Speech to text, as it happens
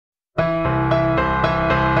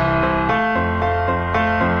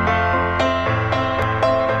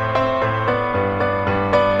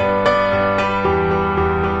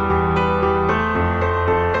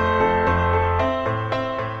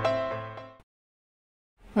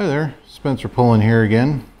Hi there, Spencer Pullen here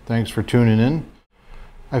again. Thanks for tuning in.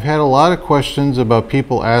 I've had a lot of questions about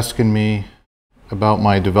people asking me about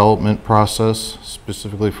my development process,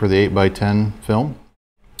 specifically for the 8x10 film.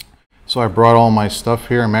 So I brought all my stuff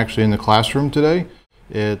here. I'm actually in the classroom today.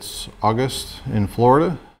 It's August in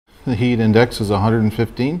Florida. The heat index is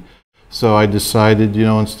 115. So I decided,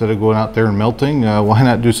 instead of going out there and melting, why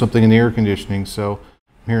not do something in the air conditioning? So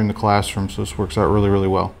I'm here in the classroom, so this works out really, really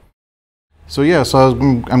well. So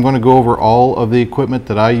I'm going to go over all of the equipment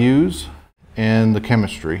that I use and the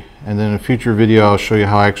chemistry. And then in a future video, I'll show you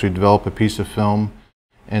how I actually develop a piece of film,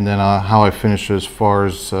 and then how I finish as far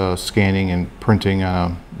as scanning and printing,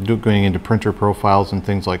 going into printer profiles and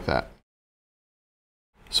things like that.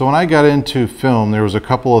 So when I got into film, there was a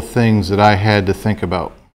couple of things that I had to think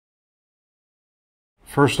about.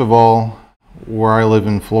 First of all, where I live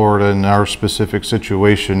in Florida, in our specific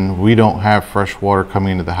situation, we don't have fresh water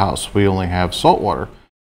coming into the house. We only have salt water.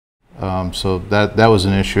 So that was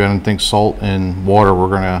an issue. I didn't think salt and water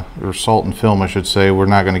or salt and film, I should say, we're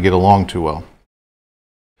not going to get along too well.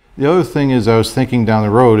 The other thing is, I was thinking down the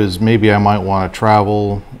road is maybe I might want to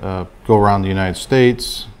travel, go around the United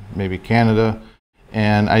States, maybe Canada,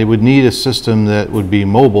 and I would need a system that would be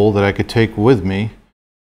mobile that I could take with me.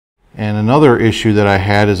 And another issue that I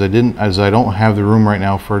had is I don't have the room right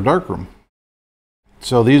now for a darkroom.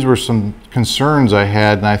 So these were some concerns I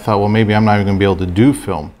had, and I thought, well, maybe I'm not even going to be able to do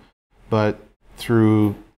film. But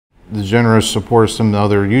through the generous support of some of the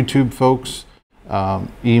other YouTube folks,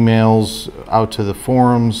 emails out to the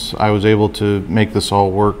forums, I was able to make this all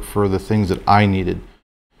work for the things that I needed.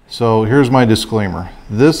 So here's my disclaimer.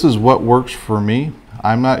 This is what works for me.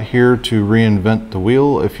 I'm not here to reinvent the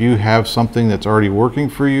wheel. If you have something that's already working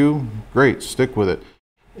for you, great, stick with it.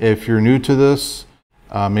 If you're new to this,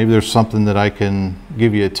 maybe there's something that I can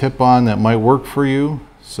give you a tip on that might work for you.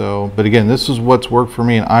 But again, this is what's worked for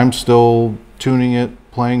me, and I'm still tuning it,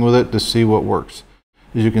 playing with it to see what works.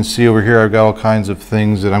 As you can see over here, I've got all kinds of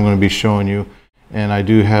things that I'm going to be showing you, and I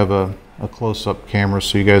do have a close-up camera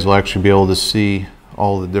so you guys will actually be able to see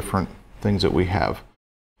all the different things that we have.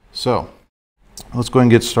 So let's go ahead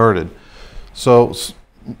and get started. So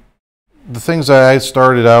the things that I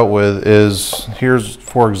started out with is, here's,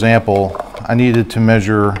 for example, I needed to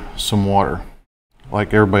measure some water,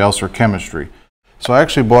 like everybody else, or chemistry. So I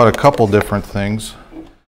actually bought a couple different things.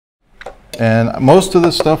 And most of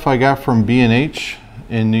the stuff I got from B&H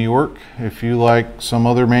in New York. If you like some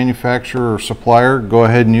other manufacturer or supplier, go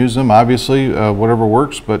ahead and use them. Obviously, whatever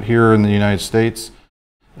works, but here in the United States,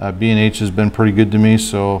 B&H has been pretty good to me,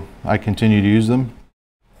 so I continue to use them.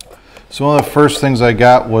 So one of the first things I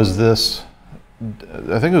got was this.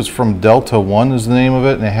 I think it was from Delta One is the name of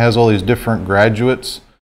it, and it has all these different graduates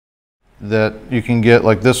that you can get.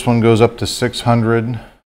 Like this one goes up to 600.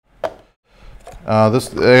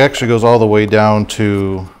 This actually goes all the way down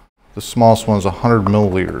to, the smallest one is 100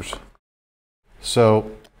 milliliters. So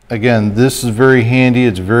again, this is very handy.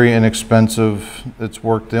 It's very inexpensive. It's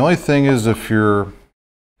worked. The only thing is, if your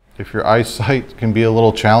eyesight can be a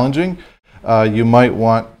little challenging, you might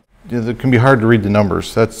want, it can be hard to read the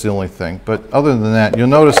numbers. That's the only thing. But other than that, you'll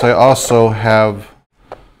notice I also have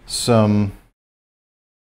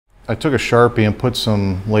I took a Sharpie and put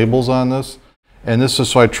some labels on this. And this is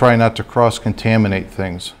so I try not to cross-contaminate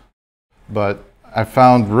things. But I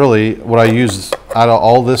found really what I use out of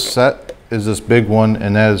all this set is this big one,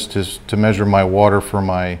 and that is just to measure my water for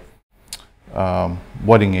my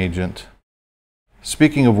wetting agent.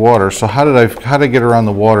 Speaking of water, so how did I get around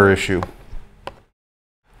the water issue?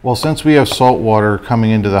 Well, since we have salt water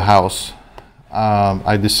coming into the house,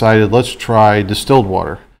 I decided let's try distilled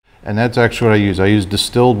water. And that's actually what I use. I use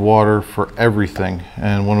distilled water for everything.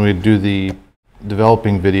 And when we do the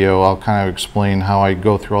developing video, I'll kind of explain how I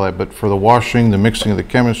go through all that. But for the washing, the mixing of the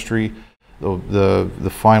chemistry,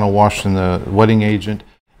 the final wash and the wetting agent,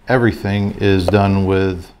 everything is done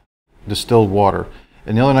with distilled water.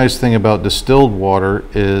 And the other nice thing about distilled water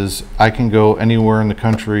is I can go anywhere in the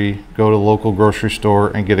country, go to the local grocery store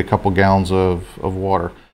and get a couple gallons of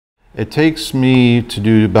water. It takes me to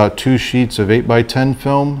do about 2 sheets of 8x10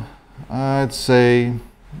 film, I'd say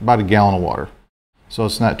about a gallon of water. So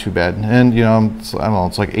it's not too bad. And I don't know,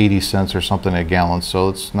 it's like 80 cents or something a gallon, so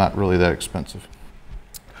it's not really that expensive.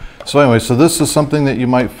 So anyway, so this is something that you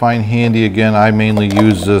might find handy. Again, I mainly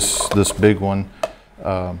use this big one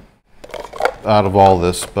out of all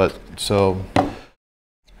this. But so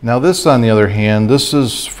now this, on the other hand, this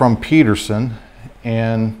is from Peterson,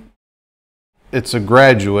 and it's a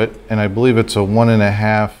graduate, and I believe it's a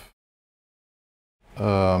 1.5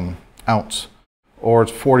 ounce, or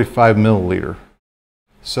it's 45 milliliter.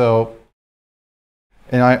 So,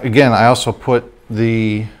 and I also put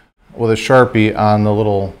the Sharpie on the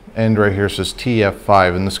little end right here says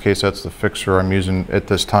TF5. In this case, that's the fixer I'm using at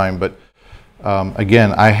this time. But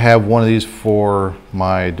again, I have one of these for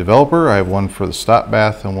my developer. I have one for the stop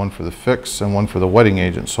bath and one for the fix and one for the wetting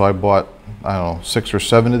agent. So I bought, I don't know, 6 or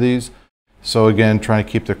 7 of these. So again, trying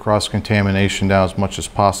to keep the cross-contamination down as much as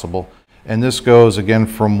possible. And this goes again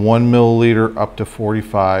from 1 milliliter up to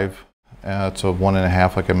 45. It's a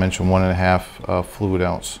 1.5, like I mentioned, 1.5 fluid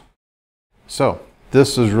ounce. So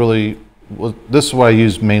this is really, this is what I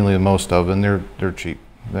use mainly the most of, and they're cheap.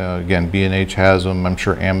 Again, B&H has them. I'm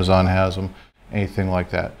sure Amazon has them, anything like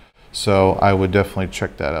that. So I would definitely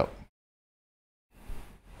check that out.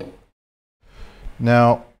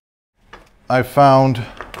 Now, I found,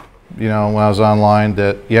 you know, when I was online,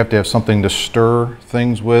 that you have to have something to stir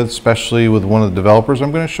things with, especially with one of the developers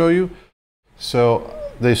I'm going to show you. So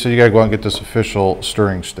they said you got to go out and get this official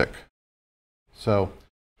stirring stick. So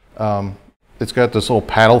it's got this little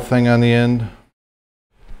paddle thing on the end.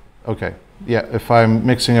 Okay, yeah, if I'm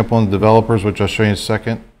mixing up one of the developers, which I'll show you in a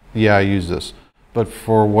second, yeah, I use this. But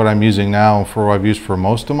for what I'm using now and for what I've used for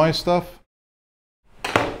most of my stuff,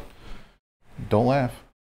 don't laugh.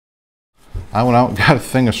 I went out and got a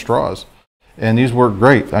thing of straws, and these work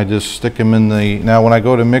great. I just stick them in the, now when I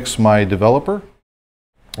go to mix my developer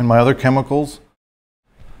and my other chemicals,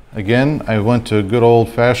 again, I went to good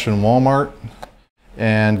old-fashioned Walmart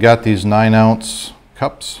and got these 9-ounce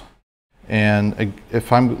cups. And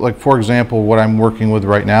if I'm, like, for example, what I'm working with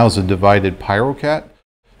right now is a divided pyrocat.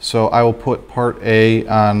 So I will put part A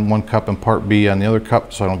on one cup and part B on the other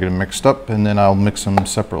cup so I don't get them mixed up, and then I'll mix them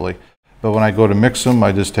separately. But when I go to mix them,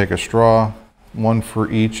 I just take a straw, one for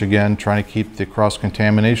each, again, trying to keep the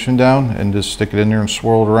cross-contamination down, and just stick it in there and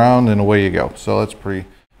swirl it around, and away you go. So that's pretty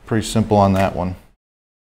simple on that one.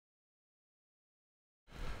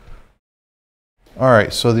 All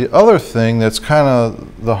right, so the other thing that's kind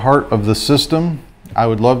of the heart of the system, I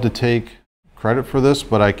would love to take credit for this,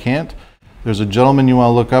 but I can't. There's a gentleman you want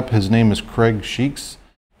to look up. His name is Craig Sheeks.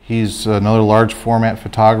 He's another large format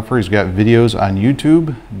photographer. He's got videos on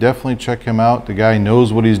YouTube. Definitely check him out. The guy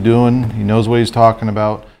knows what he's doing. He knows what he's talking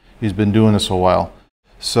about. He's been doing this a while.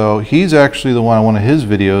 So he's actually the one on one of his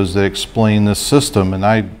videos that explained this system, and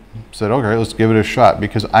I said, okay, let's give it a shot,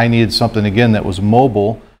 because I needed something, again, that was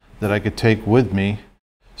mobile, that I could take with me.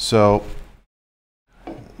 So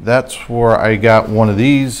that's where I got one of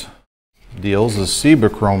these deals, the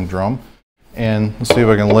Cibachrome drum. And let's see if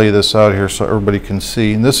I can lay this out here so everybody can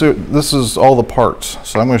see. And this is all the parts.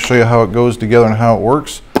 So I'm going to show you how it goes together and how it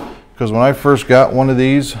works. Because when I first got one of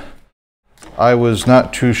these, I was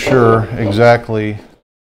not too sure exactly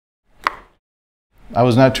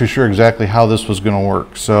how this was going to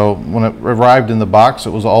work. So when it arrived in the box,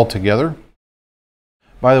 it was all together.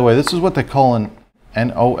 By the way, this is what they call an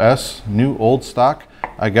NOS, new old stock.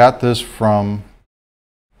 I got this from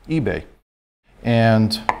eBay.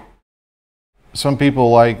 And some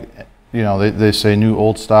people, like, you know, they say new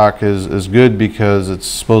old stock is good because it's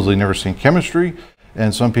supposedly never seen chemistry.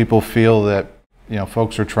 And some people feel that, you know,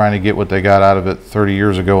 folks are trying to get what they got out of it 30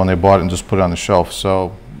 years ago when they bought it and just put it on the shelf.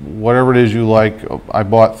 So whatever it is you like, I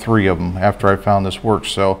bought 3 of them after I found this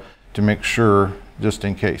works, so to make sure, just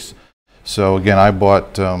in case. So again, I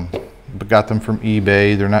got them from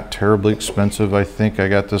eBay. They're not terribly expensive. I think I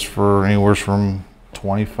got this for anywhere from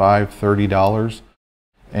 $25, $30.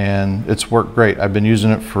 And it's worked great. I've been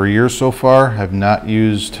using it for a year so far. I've not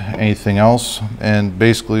used anything else. And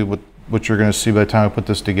basically what you're going to see by the time I put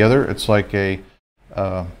this together, it's like a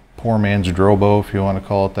poor man's Drobo, if you want to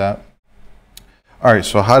call it that. All right,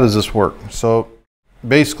 so how does this work? So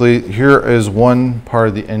basically, here is one part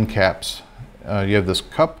of the end caps. You have this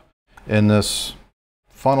cup and this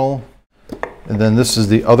funnel, and then this is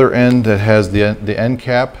the other end that has the end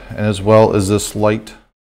cap, and as well as this light,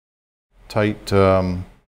 tight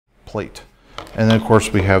plate. And then of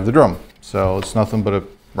course we have the drum. So it's nothing but a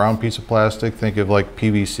round piece of plastic. Think of like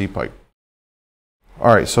PVC pipe.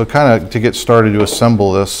 All right, so kind of to get started to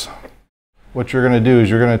assemble this, what you're going to do is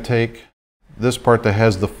you're going to take this part that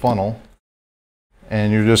has the funnel,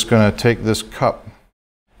 and you're just going to take this cup,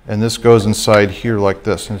 and this goes inside here like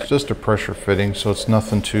this. And it's just a pressure fitting, so it's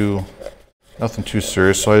nothing too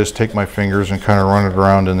serious. So I just take my fingers and kind of run it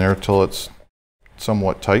around in there till it's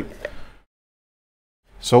somewhat tight.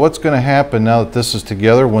 So what's going to happen now that this is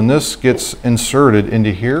together, when this gets inserted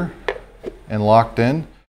into here and locked in,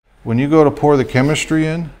 when you go to pour the chemistry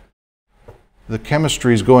in, the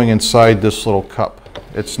chemistry is going inside this little cup.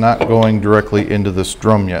 It's not going directly into this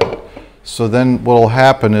drum yet. So then what will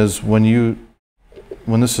happen is when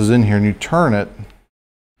this is in here and you turn it,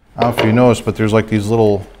 I don't know if you notice, but there's like these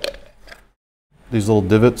little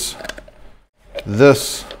divots.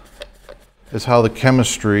 this is how the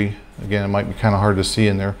chemistry, again, it might be kind of hard to see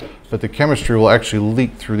in there, but the chemistry will actually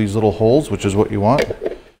leak through these little holes, which is what you want.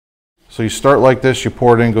 So you start like this, you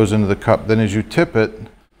pour it in, goes into the cup. Then as you tip it,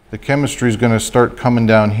 the chemistry is going to start coming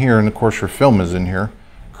down here, and of course your film is in here,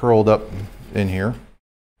 curled up in here.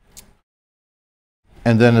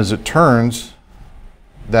 And then as it turns,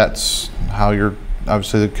 that's how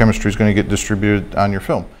obviously the chemistry is going to get distributed on your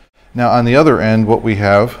film. Now on the other end, what we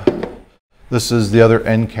have, this is the other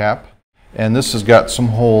end cap, and this has got some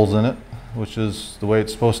holes in it, which is the way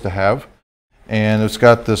it's supposed to have. And it's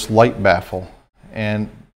got this light baffle, and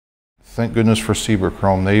thank goodness for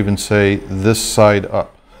Chrome. They even say this side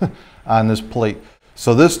up on this plate.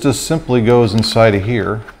 So this just simply goes inside of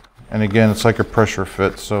here, and again, it's like a pressure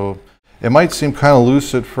fit. So it might seem kind of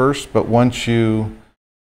loose at first, but once you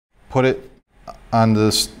put it on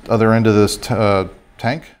this other end of this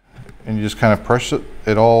tank and you just kind of press it,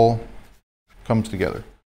 it all comes together.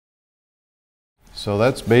 So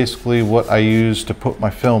that's basically what I use to put my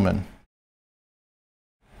film in.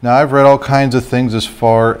 Now I've read all kinds of things as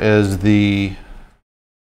far as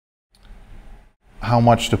how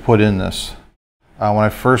much to put in this. When I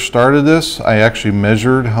first started this, I actually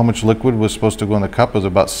measured how much liquid was supposed to go in the cup. It was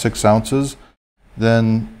about 6 ounces.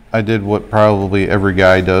 Then I did what probably every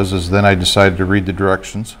guy does, is then I decided to read the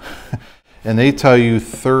directions. And they tell you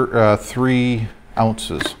 3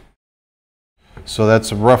 ounces. So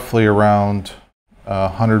that's roughly around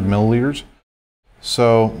 100 milliliters.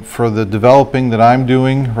 So for the developing that I'm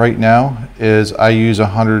doing right now is I use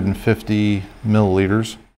 150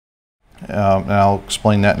 milliliters. And I'll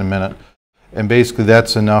explain that in a minute. And basically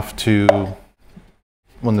that's enough to,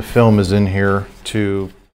 when the film is in here,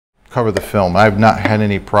 to cover the film. I've not had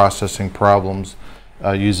any processing problems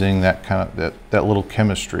using that kind of that little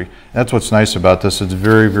chemistry. That's what's nice about this. It's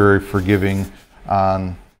very, very forgiving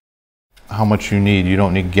on how much you need. You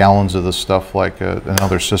don't need gallons of this stuff like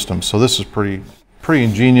another system. So this is pretty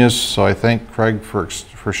ingenious. So I thank Craig for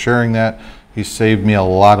sharing that. He saved me a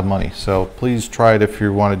lot of money. So please try it if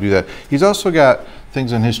you want to do that. He's also got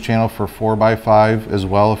things on his channel for 4x5 as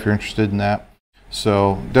well if you're interested in that.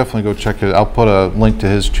 So definitely go check it out. I'll put a link to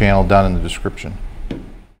his channel down in the description.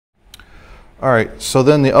 All right, so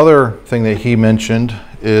then the other thing that he mentioned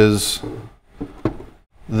is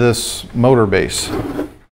this motor base.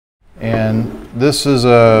 And this is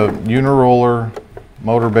a uniroller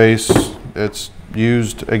motor base. It's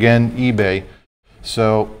used, again, eBay.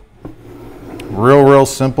 So real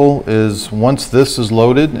simple is once this is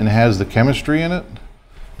loaded and has the chemistry in it,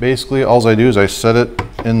 basically all I do is I set it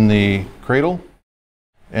in the cradle,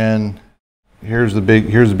 and here's the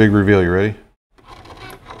big reveal. You ready?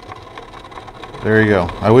 There you go.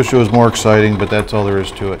 I wish it was more exciting, but that's all there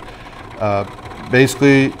is to it.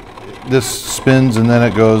 Basically this spins and then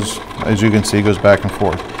it goes, as you can see, goes back and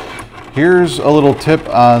forth. Here's a little tip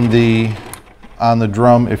on the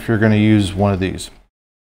drum if you're going to use one of these.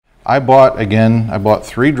 I bought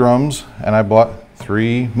 3 drums and I bought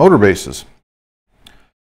 3 motor bases.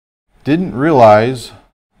 Didn't realize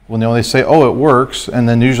when they say, oh, it works, and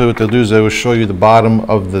then usually what they'll do is they will show you the bottom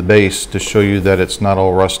of the base to show you that it's not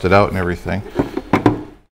all rusted out and everything.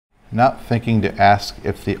 Not thinking to ask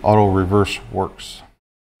if the auto reverse works.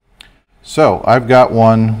 So I've got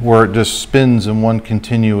one where it just spins in one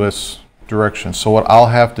continuous direction. So what I'll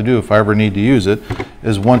have to do if I ever need to use it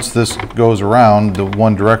is once this goes around the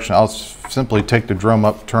one direction, I'll simply take the drum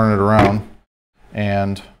up, turn it around,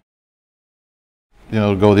 and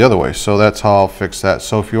go the other way. So that's how I'll fix that.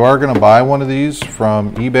 So if you are going to buy one of these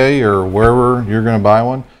from eBay or wherever you're going to buy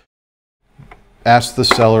one, ask the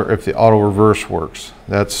seller if the auto reverse works.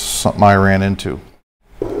 That's something I ran into.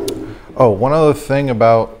 Oh, one other thing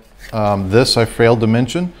about this I failed to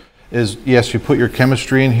mention is, yes, you put your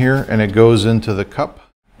chemistry in here and it goes into the cup,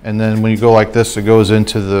 and then when you go like this, it goes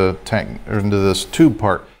into the tank, or into this tube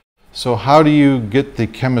part. So how do you get the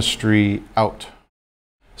chemistry out?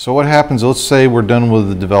 So what happens, let's say we're done with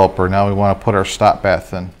the developer, now we want to put our stop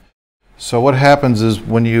bath in. So what happens is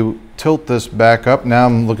when you tilt this back up, now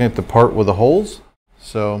I'm looking at the part with the holes.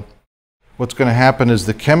 So what's going to happen is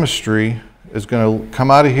the chemistry is going to come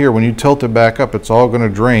out of here. When you tilt it back up, it's all going to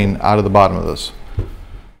drain out of the bottom of this.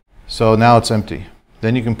 So now it's empty.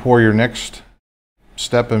 Then you can pour your next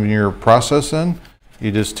step in your process in.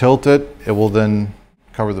 You just tilt it, it will then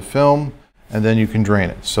cover the film, and then you can drain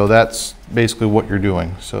it. So that's basically what you're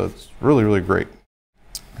doing. So it's really great.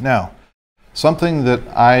 Now, something that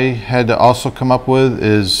I had to also come up with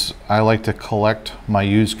is I like to collect my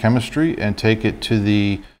used chemistry and take it to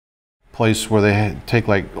the place where they take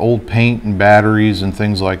like old paint and batteries and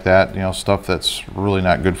things like that, stuff that's really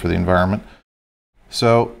not good for the environment.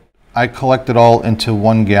 So I collect it all into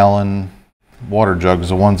 1 gallon water jugs,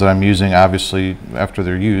 the ones that I'm using obviously after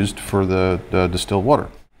they're used for the distilled water.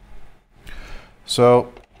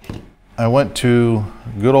 So I went to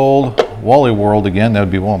good old Wally World again, that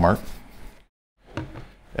would be Walmart,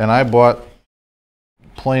 and I bought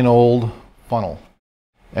plain old funnel.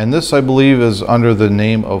 And this, I believe, is under the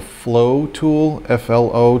name of Flow Tool,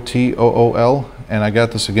 F-L-O-T-O-O-L. And I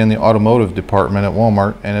got this again in the automotive department at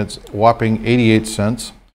Walmart, and it's whopping 88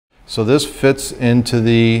 cents. So this fits into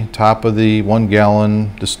the top of the 1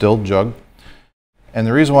 gallon distilled jug. And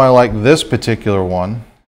the reason why I like this particular one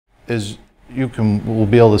is we'll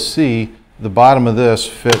be able to see the bottom of this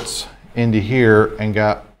fits into here, and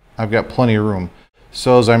I've got plenty of room.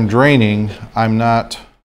 So as I'm draining, I'm not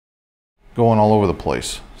going all over the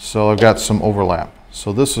place. So I've got some overlap.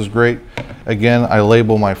 So this is great. Again, I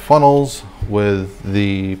label my funnels with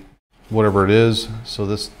the whatever it is. So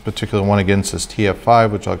this particular one again says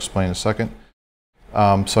TF5, which I'll explain in a second.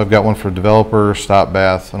 So I've got one for developer, stop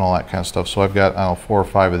bath, and all that kind of stuff. So I've got, I don't know, 4 or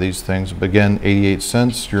 5 of these things. But again, 88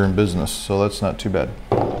 cents, you're in business. So that's not too bad.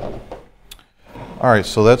 All right,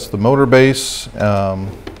 so that's the motor base.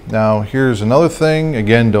 Now here's another thing.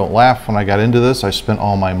 Again, don't laugh. When I got into this, I spent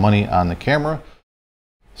all my money on the camera.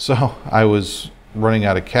 So I was running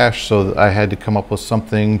out of cash, so I had to come up with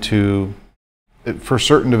something to, for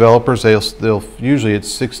certain developers, they'll usually it's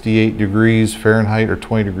 68 degrees Fahrenheit or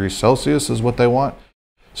 20 degrees Celsius is what they want.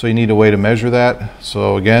 So you need a way to measure that.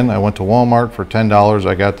 So again, I went to Walmart for $10.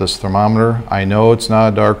 I got this thermometer. I know it's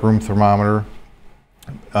not a darkroom thermometer.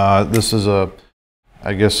 This is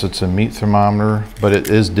I guess it's a meat thermometer, but it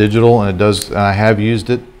is digital, and and I have used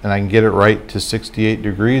it, and I can get it right to 68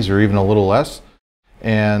 degrees or even a little less.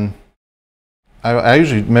 And I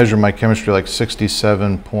usually measure my chemistry like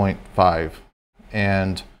 67.5,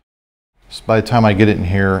 and by the time I get it in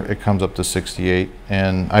here, it comes up to 68,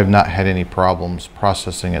 and I've not had any problems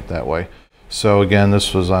processing it that way. So again,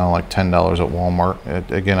 this was, I don't know, like $10 at Walmart.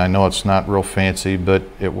 Again, I know it's not real fancy, but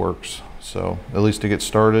it works. So at least to get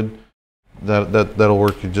started, that'll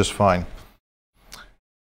work just fine.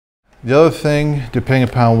 The other thing, depending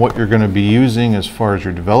upon what you're going to be using as far as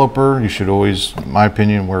your developer, you should always, in my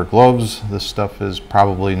opinion, wear gloves. This stuff is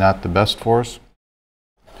probably not the best for us.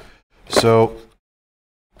 So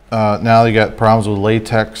now you got problems with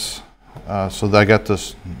latex. So I got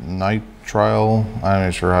this nitrile, I'm not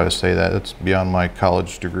even sure how to say that, it's beyond my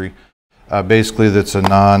college degree. Basically, that's a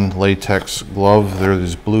non-latex glove. They're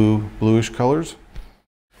these bluish colors.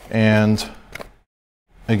 And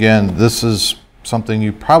again, this is something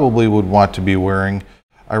you probably would want to be wearing.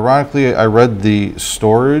 Ironically, I read the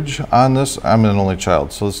storage on this. I'm an only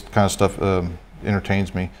child, so this kind of stuff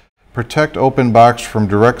entertains me. Protect open box from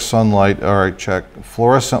direct sunlight. All right, check.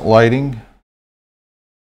 Fluorescent lighting.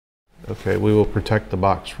 Okay, we will protect the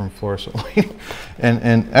box from fluorescent lighting.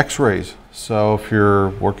 And x-rays. So if you're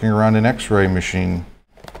working around an x-ray machine,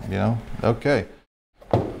 you know, okay.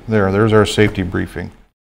 There's our safety briefing.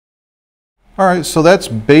 All right, so that's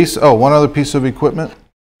base. Oh, one other piece of equipment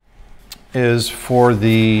is for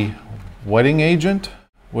the wetting agent,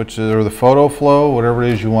 which is, or the photo flow, whatever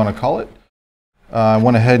it is you want to call it. I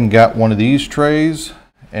went ahead and got one of these trays,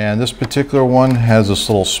 and this particular one has this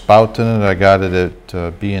little spout in it. I got it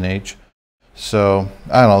at B&H. So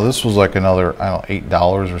I don't know, this was like another, I don't know,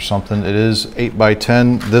 $8 or something. It is 8 by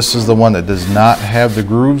 10. This is the one that does not have the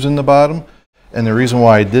grooves in the bottom. And the reason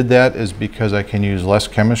why I did that is because I can use less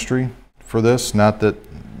chemistry for this. Not that,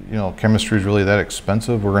 you know, chemistry is really that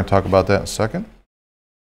expensive. We're going to talk about that in a second.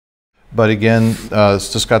 But again,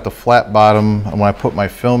 it's just got the flat bottom. And when I put my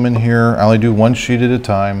film in here, I only do one sheet at a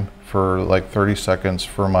time for like 30 seconds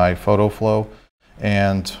for my photo flow.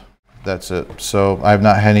 And that's it. So I've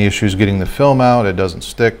not had any issues getting the film out. It doesn't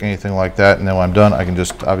stick, anything like that. And then when I'm done, I can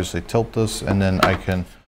just obviously tilt this, and then I can,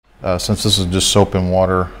 since this is just soap and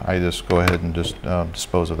water, I just go ahead and just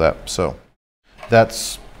dispose of that. So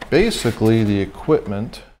that's basically the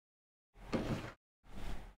equipment.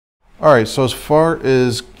 All right, so as far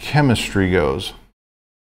as chemistry goes,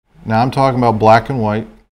 now I'm talking about black and white.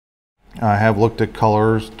 I have looked at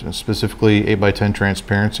colors, specifically 8 by 10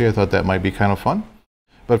 transparency. I thought that might be kind of fun.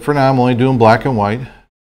 But for now, I'm only doing black and white.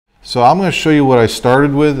 So I'm going to show you what I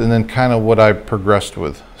started with and then kind of what I progressed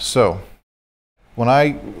with. So when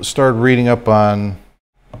I started reading up on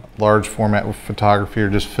large format photography or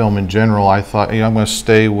just film in general, I thought, you know, I'm going to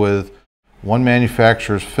stay with one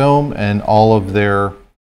manufacturer's film and all of their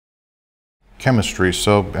chemistry.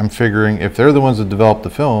 So I'm figuring if they're the ones that develop the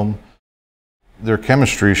film, their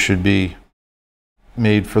chemistry should be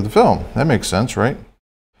made for the film. That makes sense, right?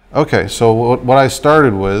 Okay, so what I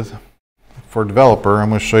started with for developer, I'm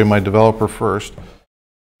going to show you my developer first,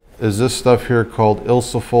 is this stuff here called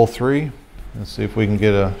Ilsafol 3. Let's see if we can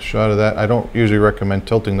get a shot of that. I don't usually recommend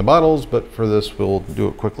tilting the bottles, but for this we'll do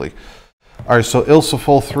it quickly. All right, so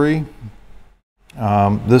Ilsafol 3.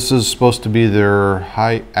 This is supposed to be their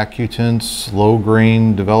high accutance, low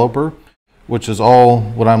grain developer, which is all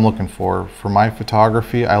what I'm looking for. For my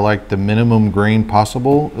photography, I like the minimum grain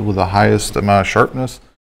possible with the highest amount of sharpness.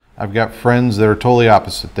 I've got friends that are totally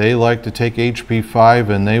opposite. They like to take HP5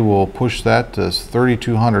 and they will push that to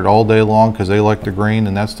 3200 all day long because they like the grain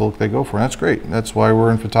and that's the look they go for. And that's great. That's why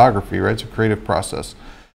we're in photography, right? It's a creative process.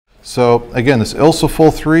 So again, this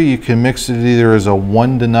Ilsafol 3, you can mix it either as a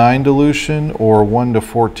 1:9 dilution or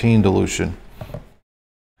 1:14 dilution.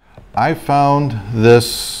 I found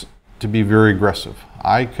this to be very aggressive.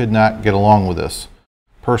 I could not get along with this.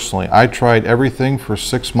 Personally, I tried everything for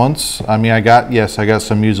 6 months. I mean, I got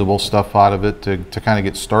some usable stuff out of it to kind of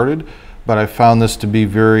get started, but I found this to be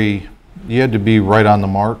you had to be right on the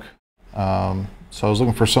mark. So I was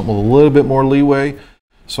looking for something with a little bit more leeway.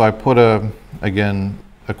 So I put a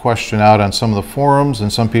question out on some of the forums,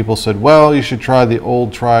 and some people said, well, you should try the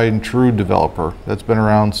old tried and true developer that's been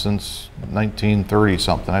around since 1930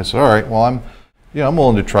 something. I said, all right, well, I'm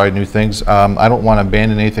willing to try new things. I don't want to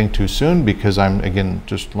abandon anything too soon because I'm, again,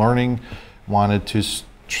 just learning. Wanted to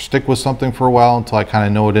stick with something for a while until I kind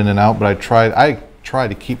of know it in and out, but I try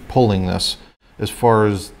to keep pulling this as far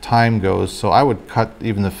as time goes. So I would cut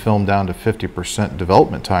even the film down to 50%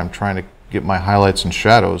 development time, trying to get my highlights and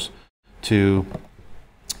shadows to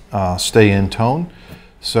stay in tone.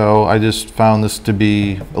 So I just found this to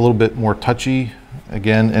be a little bit more touchy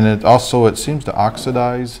again, and it seems to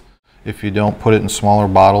oxidize. If you don't put it in smaller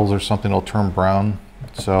bottles or something, it'll turn brown.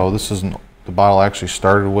 So this isn't the bottle I actually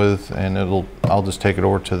started with, and I'll just take it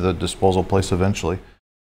over to the disposal place eventually.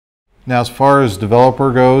 Now, as far as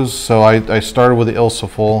developer goes, so I started with the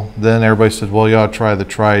Ilsafol. Then everybody said, well, you ought to try the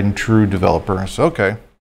tried and true developer. So okay.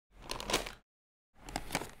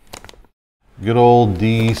 Good old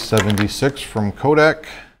D76 from Kodak.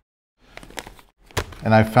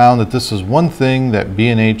 And I found that this is one thing that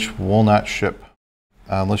B&H will not ship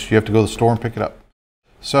unless you have to go to the store and pick it up.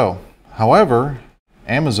 So, however,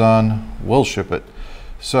 Amazon will ship it.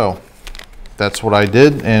 So that's what I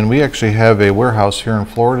did, and we actually have a warehouse here in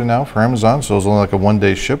Florida now for Amazon, so it's only like a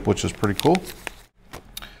one-day ship, which is pretty cool.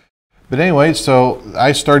 But anyway, so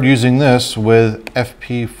I started using this with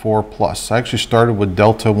FP4 Plus. I actually started with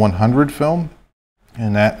Delta 100 film,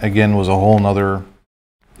 and that again was a whole nother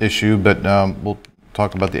issue, but we'll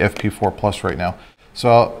talk about the FP4 Plus right now.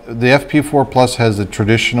 So the FP4 Plus has the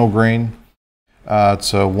traditional grain.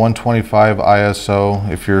 It's a 125 ISO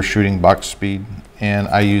if you're shooting box speed, and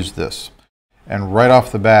I use this. And right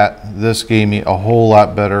off the bat, this gave me a whole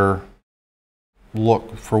lot better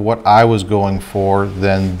look for what I was going for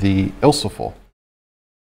than the Ilsafol.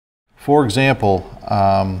 For example,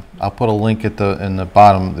 I'll put a link in the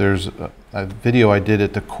bottom. There's a video I did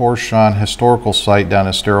at the Corshawn Historical Site down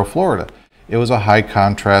in Estero, Florida. It was a high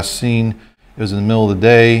contrast scene. It was in the middle of the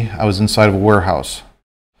day. I was inside of a warehouse.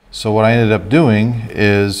 So what I ended up doing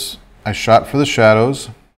is I shot for the shadows,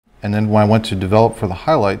 and then when I went to develop for the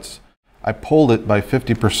highlights, I pulled it by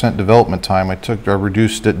 50% development time. I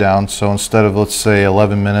reduced it down. So instead of, let's say,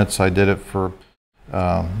 11 minutes, I did it for,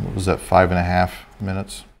 what was that, 5.5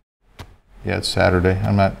 minutes? Yeah, it's Saturday.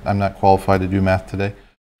 I'm not qualified to do math today.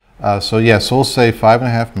 So we'll say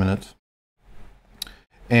 5.5 minutes.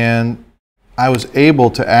 And I was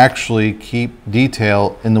able to actually keep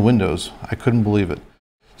detail in the windows. I couldn't believe it.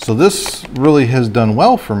 So this really has done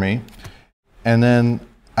well for me. And then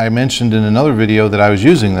I mentioned in another video that I was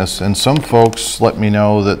using this, and some folks let me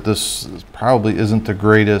know that this probably isn't the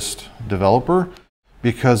greatest developer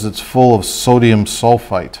because it's full of sodium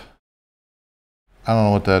sulfite. I don't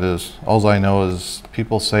know what that is. All I know is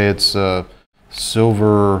people say it's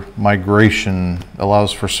silver migration,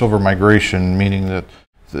 allows for silver migration, meaning that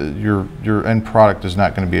your end product is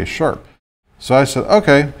not going to be as sharp. So I said,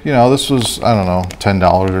 okay, this was, I don't know,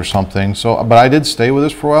 $10 or something. So, but I did stay with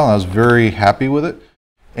this for a while, and I was very happy with it.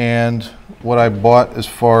 And what I bought as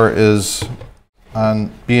far as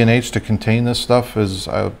on B&H to contain this stuff is,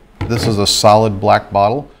 this is a solid black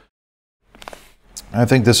bottle. I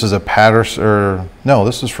think this is a Patterson, or no,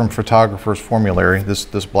 this is from Photographer's Formulary, this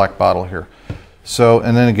black bottle here. So,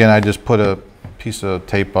 and then again, I just put a piece of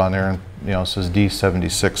tape on there, and it says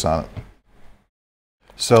D76 on it.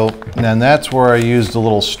 So, and that's where I used the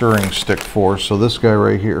little stirring stick for, so this guy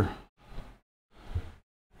right here.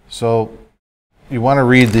 So, you want to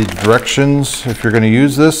read the directions if you're going to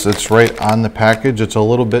use this. It's right on the package. It's a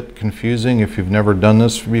little bit confusing if you've never done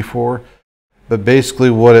this before. But basically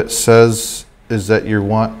what it says is that you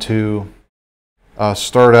want to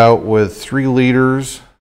start out with 3 liters,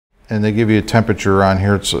 and they give you a temperature on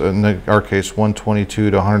here. It's in our case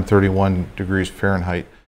 122 to 131 degrees Fahrenheit.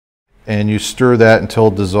 And you stir that until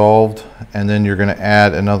dissolved, and then you're going to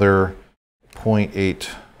add another 0.8,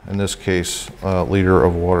 in this case, liter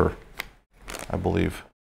of water, I believe.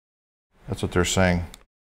 That's what they're saying.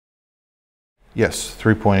 Yes,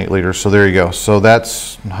 3.8 liters. So there you go. So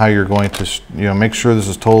that's how you're going to, make sure this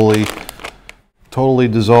is totally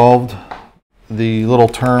dissolved. The little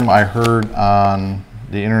term I heard on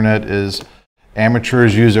the internet is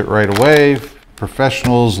amateurs use it right away.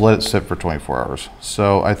 Professionals let it sit for 24 hours.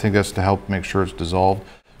 So I think that's to help make sure it's dissolved.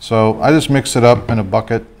 So I just mix it up in a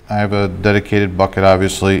bucket. I have a dedicated bucket,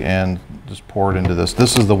 obviously, and just pour it into this.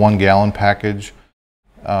 This is the 1 gallon package.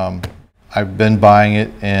 I've been buying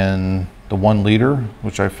it in the 1 liter,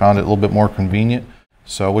 which I found it a little bit more convenient.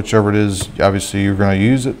 So whichever it is, obviously you're going to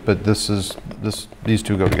use it, but these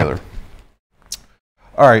two go together.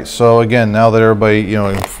 All right, so again, now that everybody,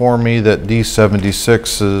 informed me that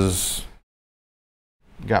D76 has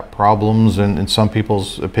got problems in some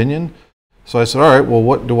people's opinion. So I said, all right, well,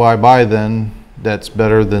 what do I buy then that's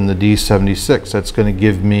better than the D76? That's going to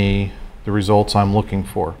give me the results I'm looking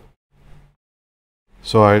for.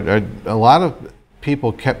 So a lot of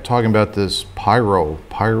people kept talking about this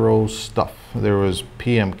pyro stuff. There was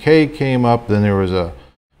PMK came up, then there was a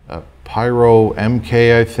Pyro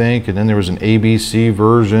MK, I think, and then there was an ABC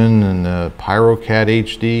version and the PyroCat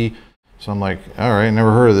HD. So I'm like, all right,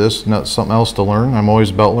 never heard of this. Not something else to learn. I'm always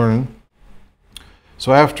about learning.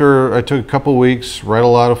 So after I took a couple weeks, read a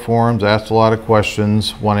lot of forums, asked a lot of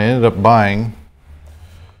questions, what I ended up buying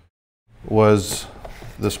was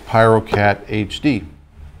this PyroCat HD.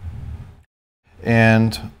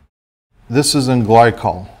 And this is in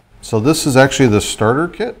glycol. So this is actually the starter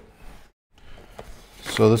kit.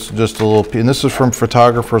 So this is just a little, and this is from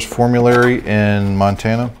Photographer's Formulary in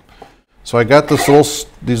Montana. So I got these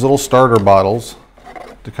little starter bottles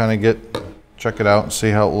to kind of check it out and see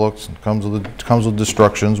how it looks. It comes with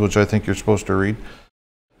instructions, which I think you're supposed to read.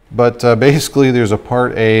 But basically there's a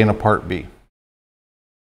part A and a part B.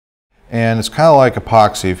 And it's kind of like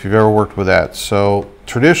epoxy if you've ever worked with that. So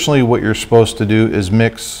traditionally what you're supposed to do is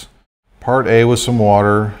mix part A with some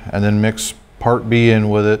water and then mix part B in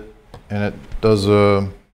with it, and it does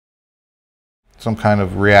some kind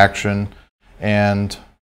of reaction, and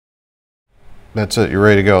that's it, you're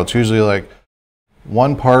ready to go. It's usually like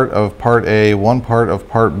 1 part of part A, 1 part of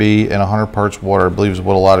part B, and 100 parts water, I believe is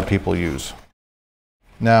what a lot of people use.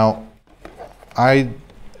 Now,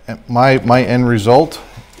 my end result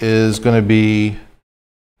is going to be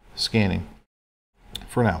scanning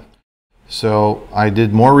for now. So I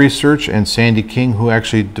did more research, and Sandy King, who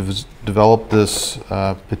actually developed this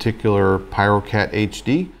particular PyroCat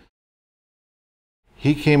HD,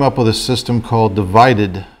 he came up with a system called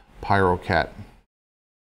divided PyroCat.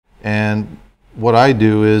 And what I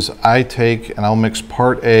do is I take and I'll mix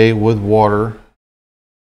part A with water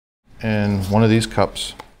in one of these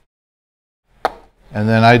cups. And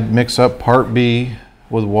then I mix up part B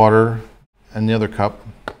with water in the other cup.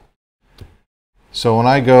 So when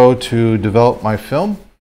I go to develop my film,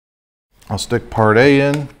 I'll stick part A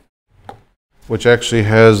in, which actually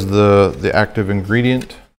has the active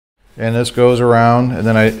ingredient, and this goes around, and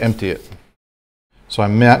then I empty it. So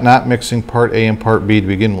I'm not mixing part A and part B to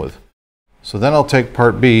begin with. So then I'll take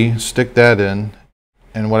part B, stick that in,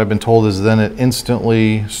 and what I've been told is then it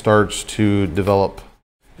instantly starts to develop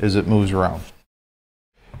as it moves around.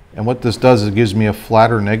 And what this does is it gives me a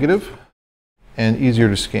flatter negative and easier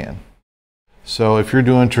to scan. So if you're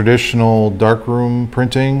doing traditional darkroom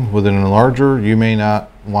printing with an enlarger, you may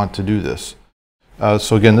not want to do this.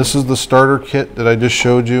 So again, this is the starter kit that I just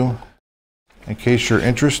showed you. In case you're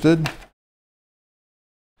interested,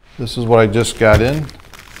 this is what I just got in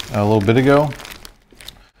a little bit ago.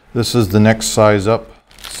 This is the next size up,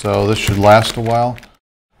 so this should last a while.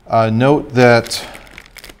 Note that,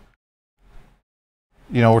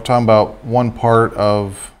 we're talking about 1 part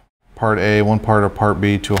of part A, 1 part of part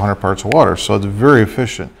B to 100 parts of water, so it's very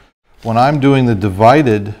efficient. When I'm doing the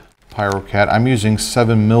divided PyroCat, I'm using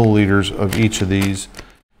 7 milliliters of each of these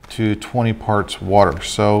to 20 parts water.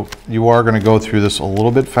 So you are going to go through this a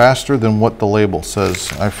little bit faster than what the label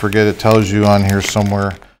says. I forget, it tells you on here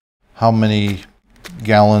somewhere how many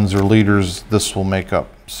gallons or liters this will make up.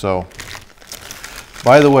 So,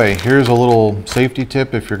 by the way, here's a little safety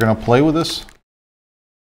tip if you're going to play with this.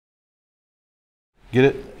 Get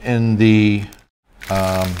it in the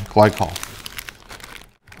glycol.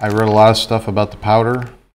 I read a lot of stuff about the powder.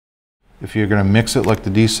 If you're going to mix it like the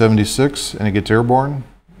D76 and it gets airborne,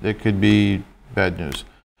 it could be bad news.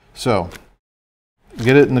 So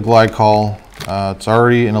get it in the glycol. It's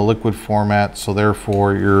already in a liquid format, so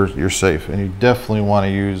therefore you're safe. And you definitely want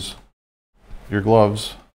to use your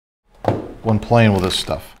gloves when playing with this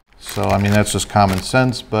stuff. So I mean, that's just common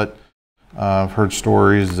sense, but I've heard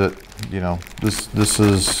stories that, you know, this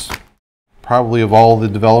is probably, of all the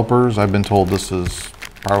developers, I've been told this is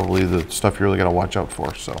probably the stuff you really got to watch out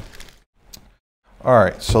for. So all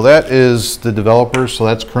right, so that is the developer. So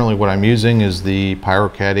that's currently what I'm using, is the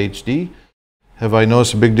PyroCat HD. Have I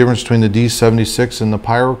noticed a big difference between the D76 and the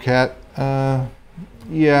PyroCat?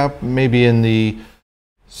 Yeah, maybe in the,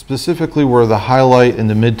 specifically where the highlight and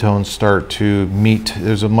the midtones start to meet.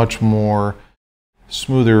 There's a much more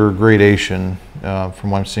smoother gradation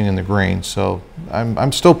from what I'm seeing in the grain. So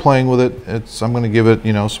I'm still playing with it. I'm going to give it,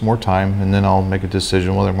 you know, some more time, and then I'll make a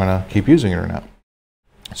decision whether I'm going to keep using it or not.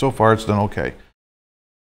 So far, it's done okay.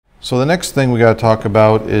 So the next thing we got to talk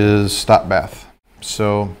about is stop bath.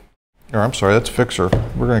 So, or I'm sorry, that's fixer.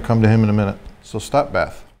 We're going to come to him in a minute. So stop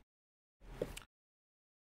bath.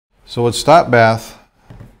 So with stop bath,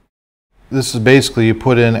 this is basically you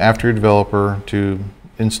put in after your developer to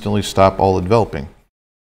instantly stop all the developing.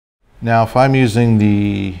 Now, if I'm using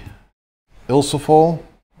the Ilsifol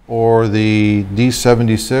or the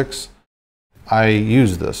D76, I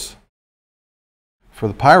use this. For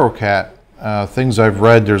the PyroCat, things I've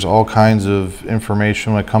read, there's all kinds of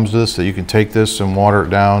information when it comes to this, that you can take this and water it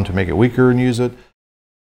down to make it weaker and use it.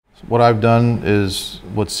 So what I've done is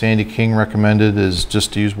what Sandy King recommended, is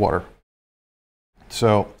just to use water.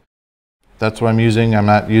 So that's what I'm using. I'm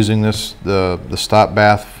not using this, the stop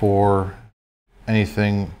bath, for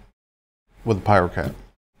anything with the PyroCat.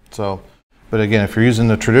 So, but again, if you're using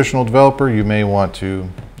the traditional developer, you may want to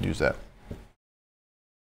use that.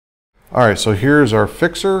 All right, so here's our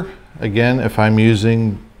fixer. Again, if I'm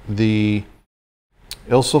using the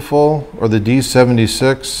Ilsifol or the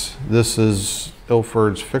D76, this is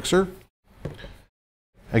Ilford's fixer.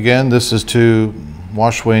 Again, this is to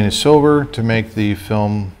wash away any silver to make the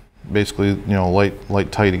film basically, you know,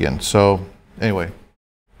 light tight again. So anyway,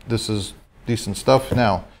 this is decent stuff.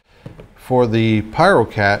 Now, for the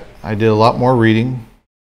PyroCat, I did a lot more reading,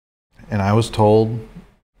 and I was told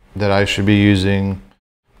that I should be using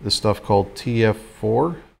this stuff called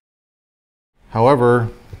TF4. However,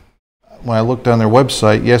 when I looked on their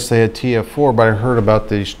website, yes, they had TF4, but I heard about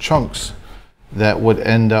these chunks that would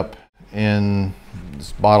end up in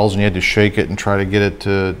bottles, and you had to shake it and try to get it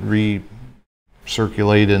to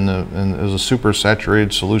recirculate in it was a super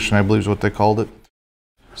saturated solution, I believe is what they called it.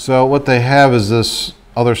 So what they have is this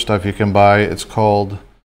other stuff you can buy. It's called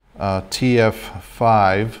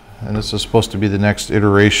TF5, and this is supposed to be the next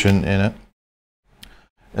iteration in it.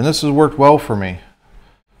 And this has worked well for me.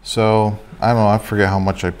 So I don't know, I forget how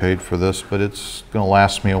much I paid for this, but it's going to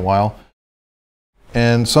last me a while.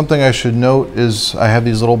 And something I should note is I have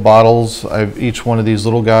these little bottles. I have each one of these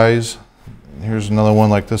little guys. Here's another one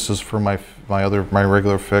like this is for my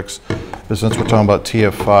regular fix. But since we're talking about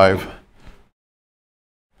TF5.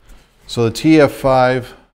 So the TF5,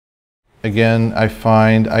 again, I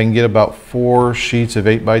find I can get about 4 sheets of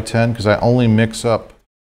 8x10 because I only mix up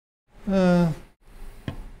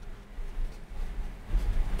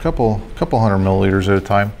couple hundred milliliters at a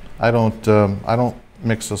time. I don't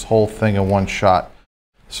mix this whole thing in one shot.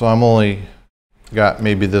 So I'm only got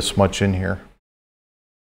maybe this much in here.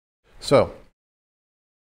 So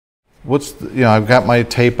I've got my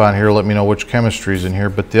tape on here, let me know which chemistry is in here.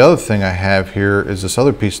 But the other thing I have here is this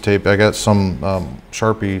other piece of tape. I got some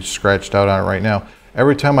Sharpie scratched out on it right now.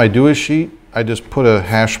 Every time I do a sheet, I just put a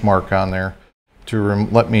hash mark on there to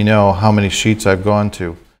let me know how many sheets I've gone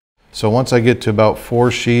to. So once I get to about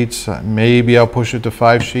 4 sheets, maybe I'll push it to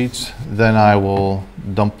 5 sheets, then I will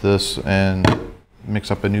dump this and mix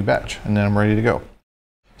up a new batch, and then I'm ready to go.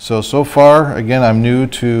 So far, again, I'm new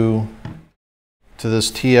to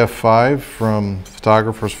this TF5 from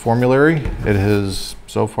Photographer's Formulary. It has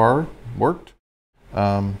so far worked.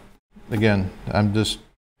 Again, I'm just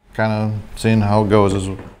kind of seeing how it goes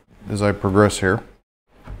as I progress here.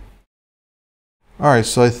 All right,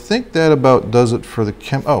 so I think that about does it for the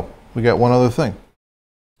oh, we got one other thing.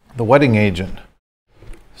 The wetting agent.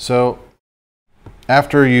 So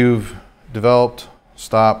after you've developed,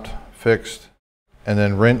 stopped, fixed, and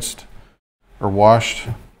then rinsed or washed,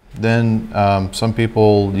 then some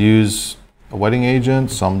people use a wetting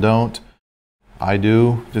agent, some don't. I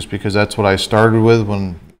do, just because that's what I started with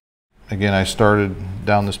when, again, I started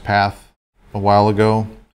down this path a while ago.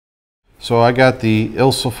 So I got the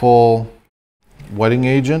Ilsifol wetting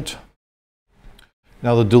agent.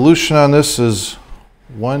 Now the dilution on this is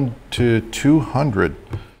 1 to 200.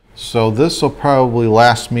 So this will probably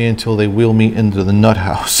last me until they wheel me into the nut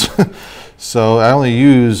house. So I only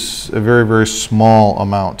use a very, very small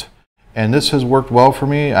amount. And this has worked well for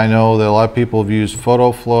me. I know that a lot of people have used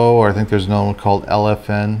PhotoFlow, or I think there's another one called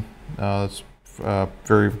LFN. It's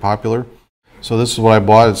very popular. So this is what I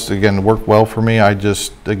bought. It's, again, worked well for me. I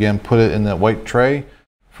just, again, put it in that white tray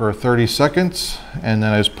for 30 seconds, and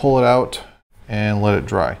then I just pull it out and let it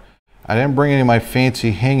dry. I didn't bring any of my fancy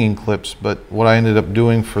hanging clips, but what I ended up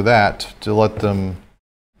doing for that, to let them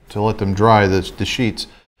dry, the sheets,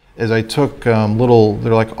 is I took they're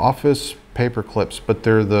like office paper clips, but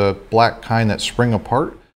they're the black kind that spring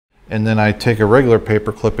apart, and then I take a regular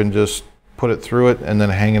paper clip and just put it through it and then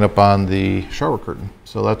hang it up on the shower curtain.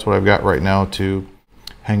 So that's what I've got right now to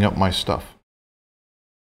hang up my stuff.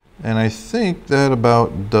 And I think that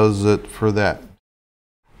about does it for that.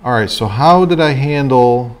 All right, so how did I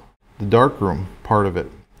handle the darkroom part of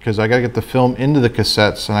it? Because I gotta get the film into the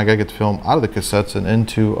cassettes, and I gotta get the film out of the cassettes and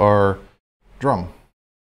into our drum.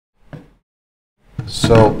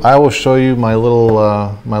 So I will show you my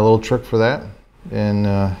little trick for that, and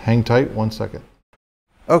hang tight 1 second.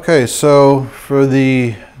 Okay, so for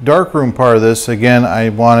the darkroom part of this, again, I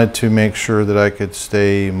wanted to make sure that I could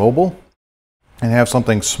stay mobile and have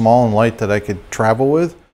something small and light that I could travel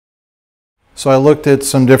with. So I looked at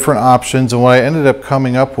some different options, and what I ended up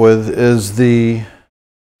coming up with is a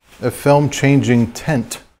film changing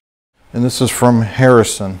tent. And this is from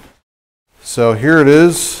Harrison. So here it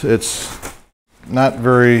is. It's not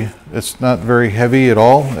very heavy at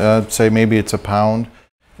all. I'd say maybe it's a pound.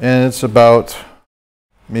 And it's about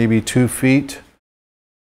maybe 2 feet.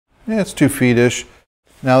 Yeah, it's 2 feet-ish.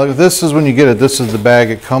 Now this is when you get it. This is the bag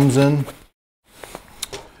it comes in.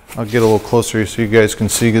 I'll get a little closer so you guys can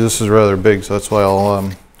see, because this is rather big, so that's why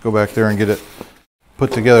I'll go back there and get it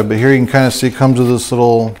put together. But here you can kind of see it comes with this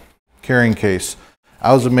little carrying case.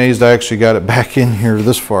 I was amazed I actually got it back in here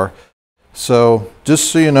this far. So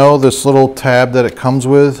just so you know, this little tab that it comes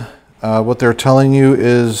with, what they're telling you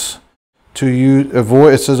is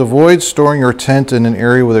it says avoid storing your tent in an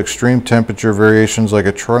area with extreme temperature variations like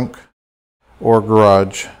a trunk or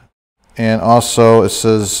garage. And also it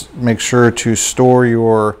says make sure to store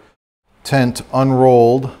your tent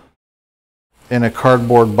unrolled in a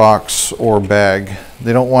cardboard box or bag.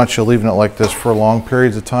 They don't want you leaving it like this for long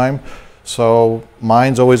periods of time. So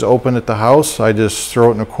mine's always open at the house. I just throw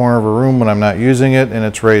it in the corner of a room when I'm not using it, and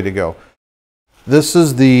it's ready to go. This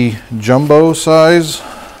is the jumbo size.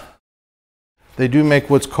 They do make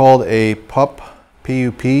what's called a PUP,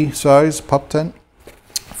 P-U-P size, PUP tent.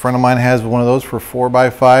 A friend of mine has one of those for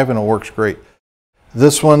 4x5, and it works great.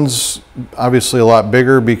 This one's obviously a lot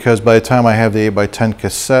bigger, because by the time I have the 8x10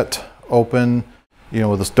 cassette open, you know,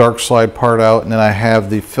 with this dark slide part out, and then I have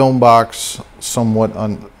the film box somewhat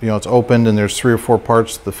it's opened, and there's 3 or 4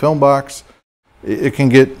 parts to the film box. You can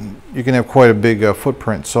have quite a big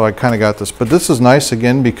footprint. So I kind of got this, but this is nice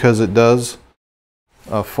again because it does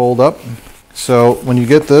fold up. So when you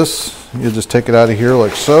get this, you just take it out of here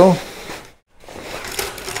like so.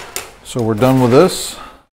 So we're done with this.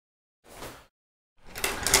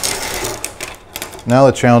 Now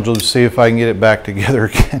the challenge will see if I can get it back together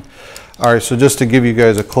again. All right, so just to give you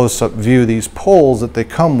guys a close-up view, these poles that they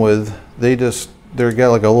come with, they've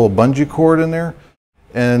got like a little bungee cord in there,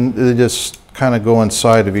 and they just kind of go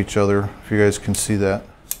inside of each other, if you guys can see that.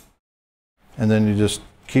 And then you just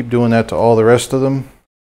keep doing that to all the rest of them.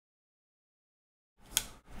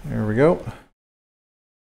 There we go.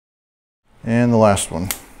 And the last one.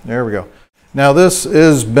 There we go. Now this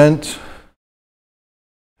is bent.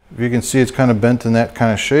 If you can see, it's kind of bent in that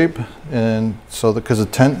kind of shape, and so because the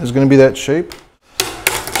tent is going to be that shape.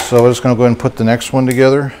 So we're just going to go ahead and put the next one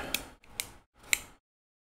together.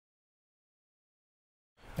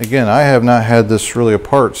 Again, I have not had this really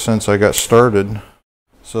apart since I got started,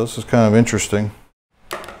 so this is kind of interesting.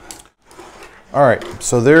 All right,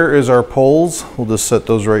 so there is our poles. We'll just set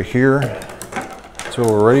those right here so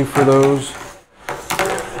we're ready for those,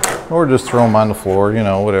 or just throw them on the floor, you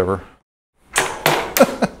know, whatever.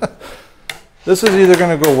 This is either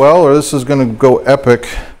going to go well, or this is going to go epic,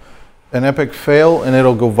 an epic fail, and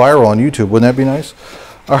it'll go viral on YouTube. Wouldn't that be nice?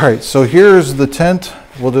 All right, so here's the tent.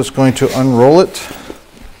 We're just going to unroll it.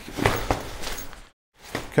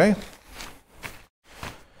 Okay.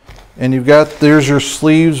 And there's your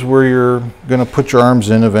sleeves where you're going to put your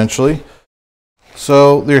arms in eventually.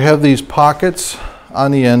 So you have these pockets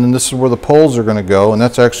on the end, and this is where the poles are going to go, and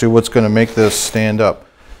that's actually what's going to make this stand up.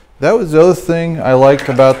 That was the other thing I liked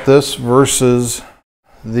about this versus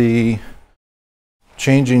the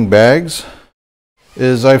changing bags,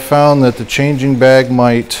 is I found that the changing bag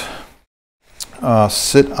might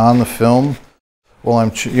sit on the film while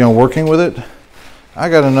I'm working with it. I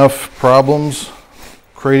got enough problems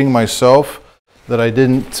crating myself that I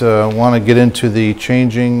didn't want to get into the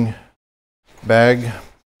changing bag,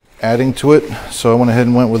 adding to it. So I went ahead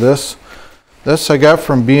and went with this. This I got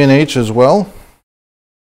from B&H as well.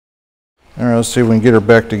 All right, let's see if we can get her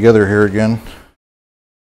back together here again.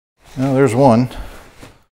 Now there's one.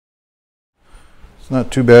 It's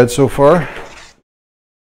not too bad so far.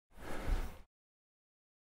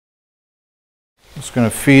 Just going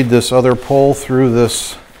to feed this other pole through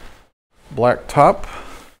this black top.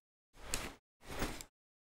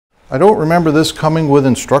 I don't remember this coming with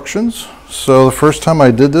instructions, so the first time I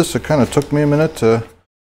did this, it kind of took me a minute to,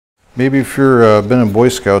 maybe if you're been in Boy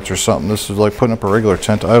Scouts or something, this is like putting up a regular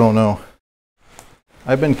tent, I don't know.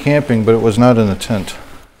 I've been camping, but it was not in a tent.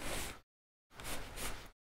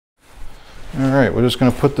 Alright, we're just going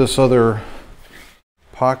to put this other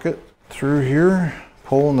pocket through here,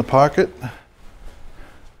 pole in the pocket.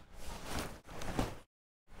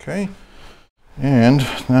 Okay, and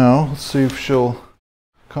now let's see if she'll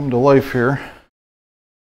come to life here.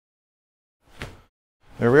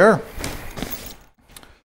 There we are.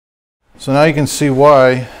 So now you can see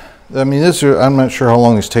why. I mean, I'm not sure how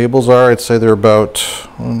long these tables are. I'd say they're about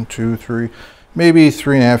 1, 2, 3, maybe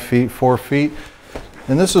 3.5 feet, 4 feet.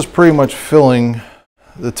 And this is pretty much filling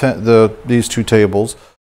these two tables.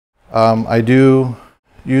 I do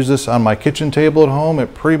use this on my kitchen table at home.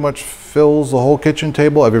 It pretty much fills the whole kitchen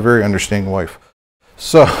table. I have a very understanding wife.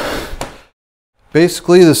 So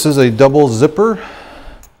basically this is a double zipper.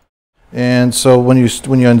 And so when you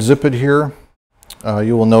unzip it here,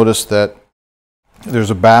 you will notice that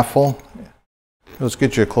there's a baffle. Let's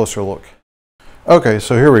get you a closer look. Okay,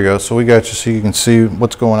 so here we go. So we got you so you can see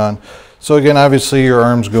what's going on. So again, obviously your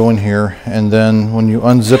arms go in here, and then when you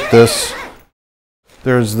unzip this,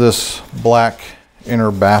 there's this black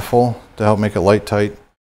inner baffle to help make it light tight.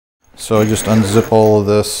 So I just unzip all of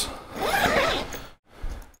this.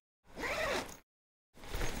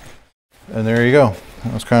 And there you go.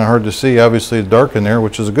 It's kind of hard to see. Obviously it's dark in there,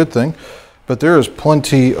 which is a good thing. But there is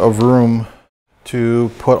plenty of room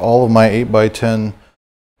to put all of my 8x10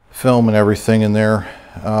 film and everything in there.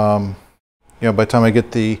 You know, by the time I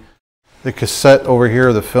get the cassette over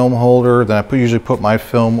here, the film holder, then I usually put my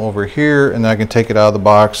film over here, and then I can take it out of the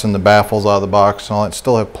box and the baffles out of the box and all that.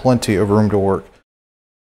 Still have plenty of room to work.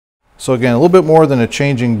 So again, a little bit more than a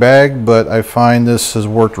changing bag, but I find this has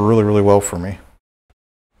worked really, really well for me.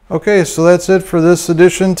 Okay, so that's it for this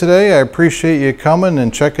edition today. I appreciate you coming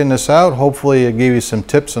and checking this out. Hopefully it gave you some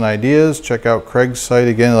tips and ideas. Check out Craig's site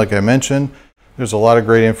again, like I mentioned. There's a lot of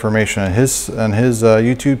great information on his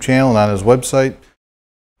YouTube channel and on his website.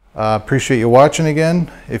 Appreciate you watching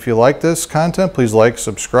again. If you like this content, please like,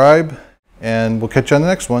 subscribe, and we'll catch you on the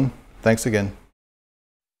next one. Thanks again.